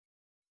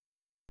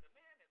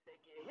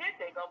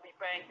they're going to be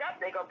banged up.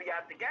 They're going to be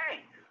out the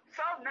game.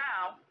 So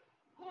now,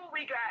 who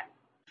we got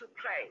to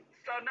play?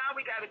 So now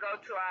we got to go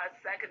to our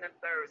second and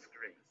third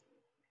strings.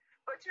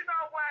 But you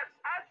know what?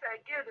 I say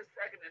give the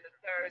second and the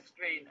third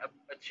string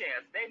a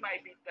chance. They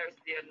might be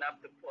thirsty enough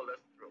to pull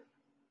us through.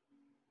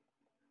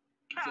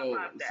 How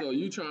about that? So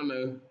you trying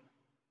to?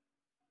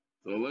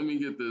 So let me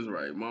get this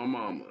right. My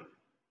mama,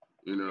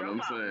 you know Your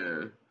what I'm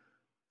mama.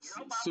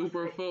 saying?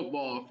 Super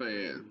football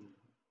fan.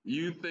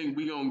 You think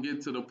we gonna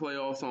get to the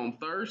playoffs on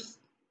thirst?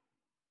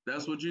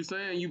 That's what you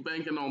saying? You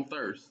banking on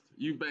thirst.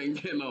 You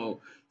banking on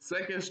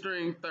second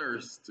string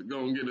thirst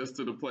gonna get us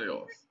to the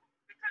playoffs.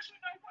 Because you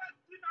know what?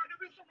 You know the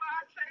reason why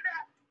I say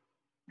that?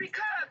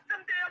 Because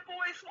them damn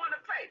boys want to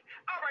play.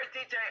 All right,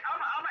 DJ,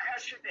 I'm going to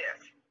ask you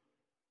this.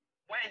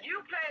 When you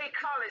played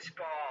college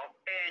ball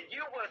and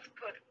you was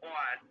put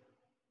on,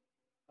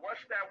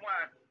 what's that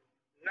one?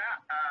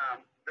 Not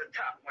the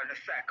top one, the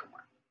second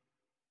one.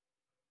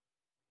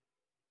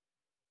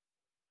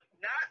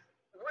 Not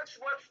what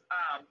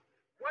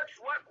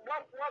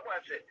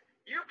was it?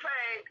 You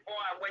played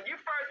on when you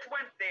first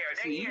went there.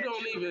 See,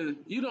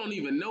 you don't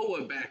even know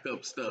what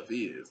backup stuff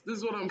is.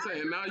 This is what I'm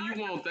saying. Now you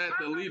want that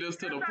to lead us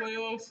to the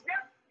playoffs?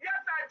 Yes,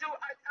 I do.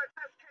 I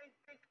just can't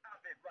think of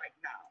it right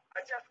now.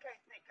 I just can't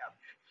think of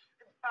it.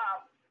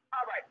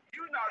 All right,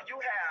 you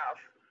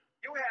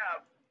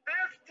have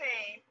this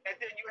team, and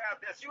then you have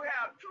this. You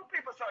have two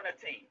people on the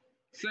team.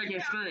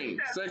 Second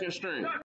string. No,